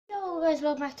guys,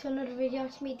 welcome back to another video.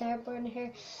 It's me, Darren Burner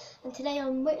here, and today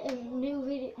I'm with a new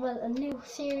video, a new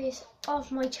series of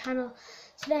my channel.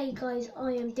 Today, guys,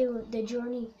 I am doing the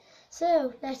journey.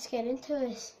 So let's get into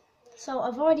it. So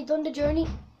I've already done the journey,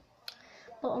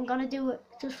 but I'm gonna do it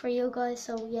just for you guys.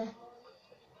 So yeah.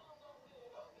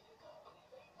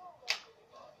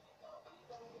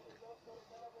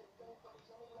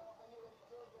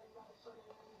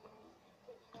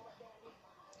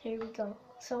 Here we go.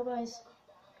 So guys,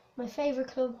 my favourite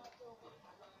club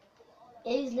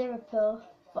is Liverpool,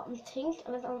 but I'm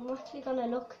actually gonna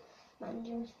look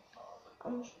managers.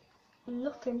 I'm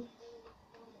looking.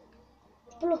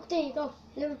 But look, there you go.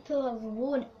 Liverpool have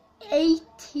won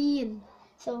 18.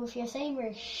 So if you're saying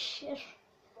we're shit,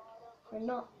 we're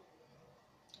not.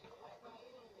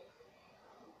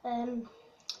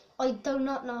 I do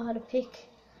not know how to pick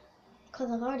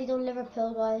because I've already done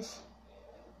Liverpool, guys.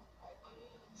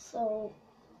 So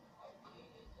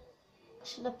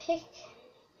should I pick?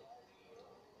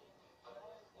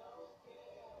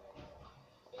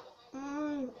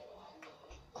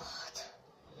 God,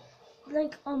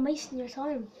 like I'm wasting your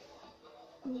time.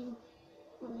 I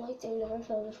might do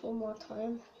Liverpool just one more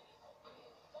time.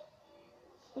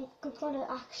 I'm gonna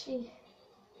actually.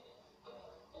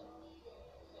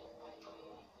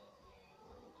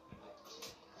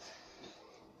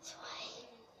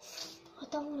 I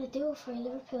don't want to do it for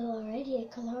Liverpool already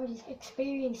because I already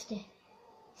experienced it.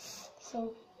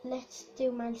 So let's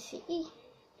do Man City.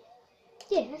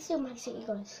 Yeah, let's do Man City,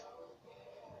 guys.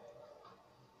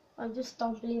 I just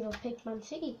don't believe I picked Man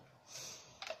City.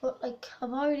 But like,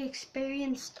 I've already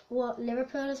experienced what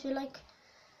Liverpool is like.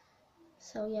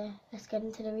 So yeah, let's get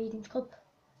into the Regents Cup.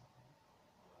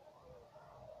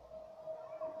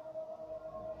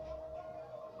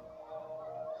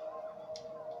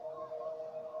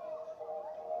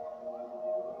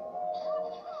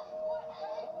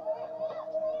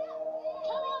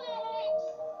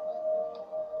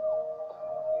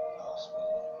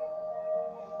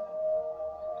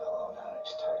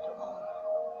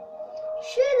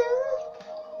 Shut up!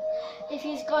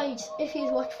 If you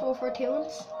watch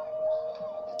 442s,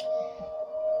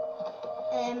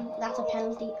 that's a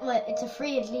penalty. Well, it's a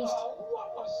free at least.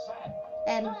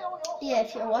 Yeah,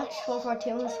 if you watch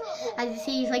 442s, as you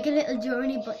see, it's like a little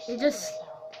journey, but you're just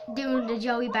doing the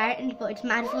Joey Barton, but it's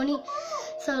mad funny.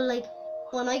 So like,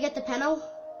 when I get the penalty,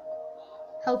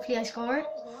 hopefully I score it.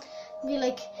 Be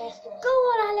like, go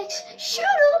on, Alex! Shut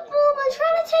up, Mom! I'm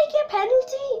trying to take your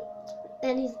penalty.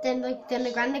 Then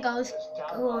the granny goes,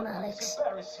 go on, Alex.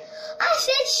 I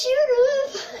said shut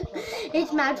up.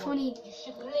 It's mad funny.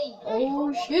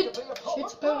 Oh shit!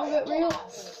 Shit's about to get real.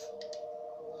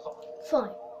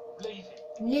 Fine.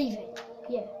 Leave it.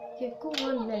 Yeah, go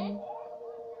on then.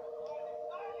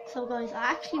 So guys,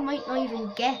 I actually might not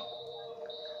even get.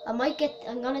 I'm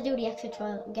gonna do the exit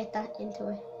trial and get that into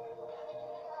it.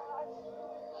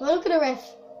 Well, look at the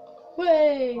ref.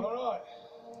 Way.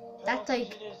 That's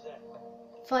like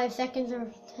 5 seconds or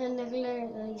 10 later.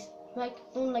 Like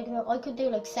I could do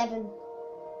like 7.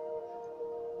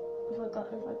 If I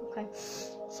got okay.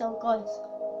 So guys,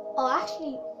 I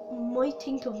actually might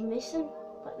think of missing,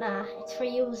 but nah, it's for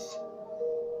use.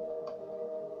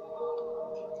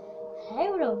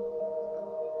 How though?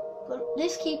 But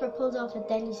this keeper pulls off a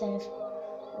deadly save.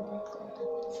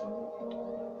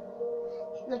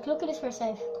 Like, look at this for a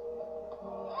save.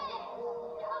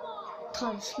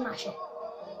 Time to smash it.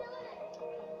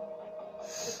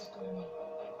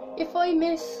 If I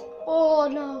miss, oh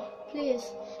no,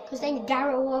 please, because then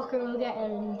Garrett Walker will get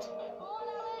it, and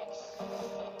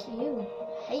you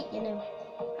hate you now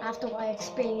after what I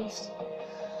experienced.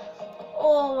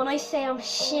 Oh, when I say I'm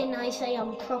shitting, I say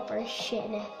I'm proper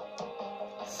shitting it.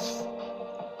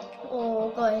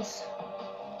 Oh guys,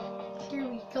 here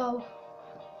we go.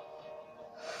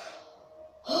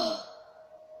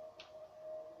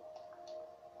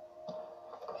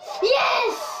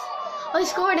 Yes! I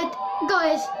scored it,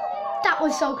 guys. That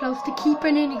was so close. The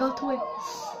keeper nearly got to it.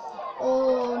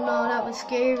 Oh no, that was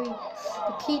scary.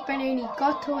 The keeper nearly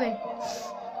got to it.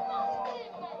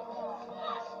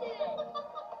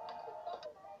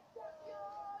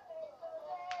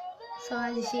 So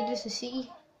as you see, this is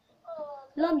City.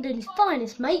 London's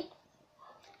finest, mate.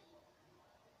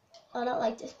 I don't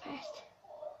like this part.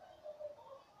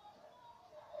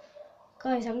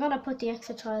 Guys, I'm gonna put the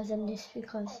extra trials in this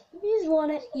because you just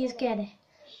want it, you just get it.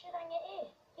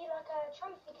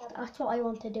 That's what I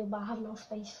want to do, but I have no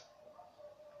space.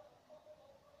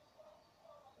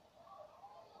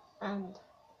 And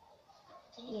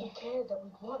yeah.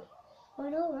 I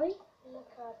know, right?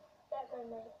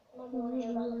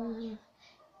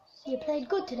 You played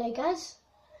good today, guys.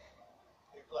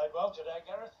 Played well today,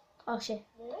 Gareth. Oh shit.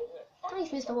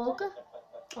 Thanks, Mr. Walker.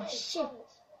 Oh shit.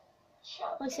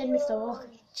 I said Mr. Walker.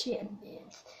 Shit.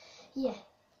 Yeah.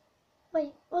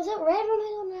 Wait, was it red when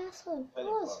I done the last one? It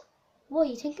was. What are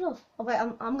you thinking of? Oh wait,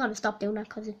 I'm gonna stop doing that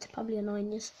because it's probably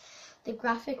annoying you. The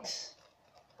graphics.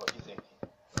 What do you think?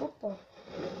 Football.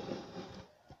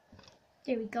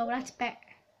 There we go, that's better.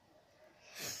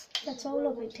 That's all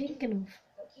I've been thinking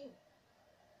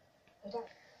of.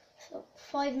 So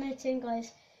 5 minutes in,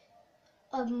 guys.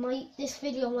 This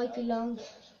video might be long. There's a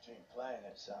difference between playing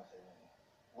at something and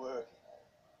working at it.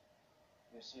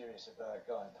 You're serious about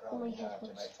going pro my and going to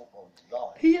headphones. make football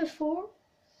live. PS4.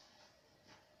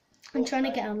 I'm trying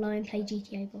to get online and play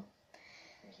GTA, but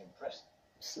He's impressed.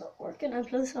 it's not working. And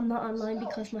plus, I'm not online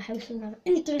because my house doesn't have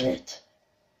internet.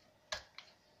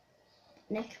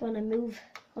 Next, when I move,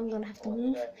 I'm gonna have to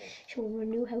move. So in my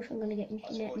new house, I'm gonna get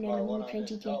internet, and then I'm gonna play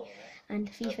GTA and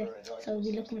FIFA. So I'll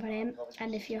be looking for them.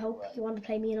 And if you hope you want to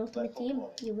play me an Ultimate Team,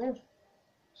 you will.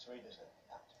 Sweet as a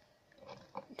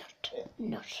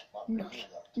nut.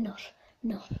 Not.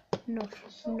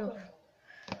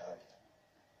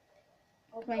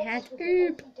 My hat.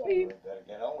 Better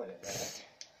get on with it.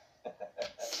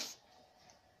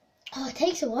 Oh, it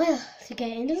takes a while to get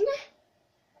in, doesn't it?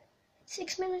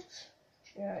 6 minutes.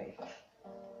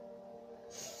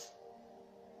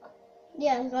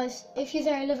 Yeah, guys, if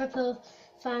you're Liverpool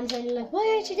fans and you're like,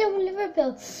 why aren't you doing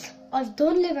Liverpool? I've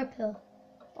done Liverpool.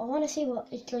 I want to see what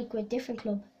it's like with a different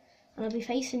club. And I'll be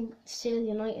facing still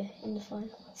United in the final.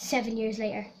 7 years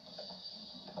later.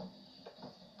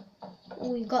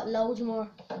 We've got loads more.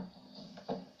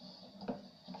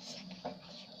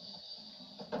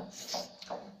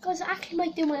 Guys, I actually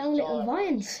might do my own little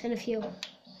vines in a few.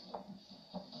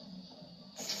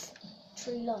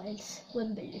 3 lines.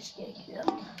 Wimbledon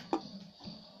Stadium.